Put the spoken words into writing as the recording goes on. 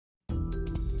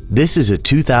This is a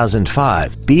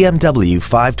 2005 BMW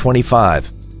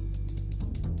 525.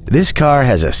 This car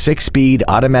has a 6-speed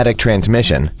automatic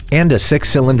transmission and a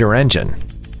 6-cylinder engine.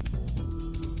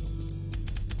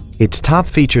 Its top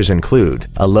features include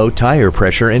a low tire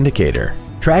pressure indicator,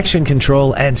 traction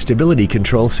control and stability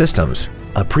control systems,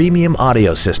 a premium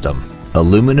audio system,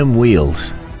 aluminum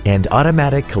wheels, and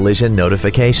automatic collision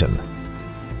notification.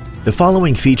 The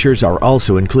following features are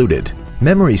also included: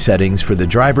 memory settings for the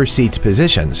driver's seat's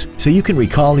positions so you can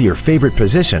recall your favorite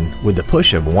position with the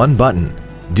push of one button,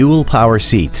 dual power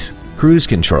seats, cruise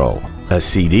control, a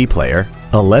CD player,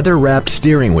 a leather-wrapped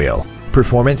steering wheel,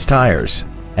 performance tires,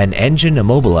 an engine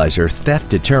immobilizer theft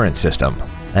deterrent system,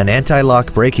 an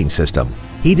anti-lock braking system,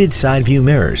 heated side view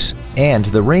mirrors, and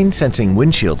the rain-sensing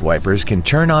windshield wipers can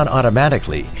turn on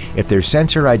automatically if their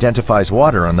sensor identifies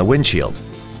water on the windshield.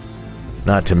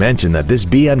 Not to mention that this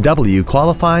BMW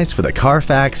qualifies for the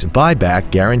Carfax buyback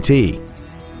guarantee.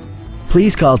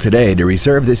 Please call today to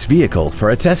reserve this vehicle for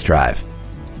a test drive.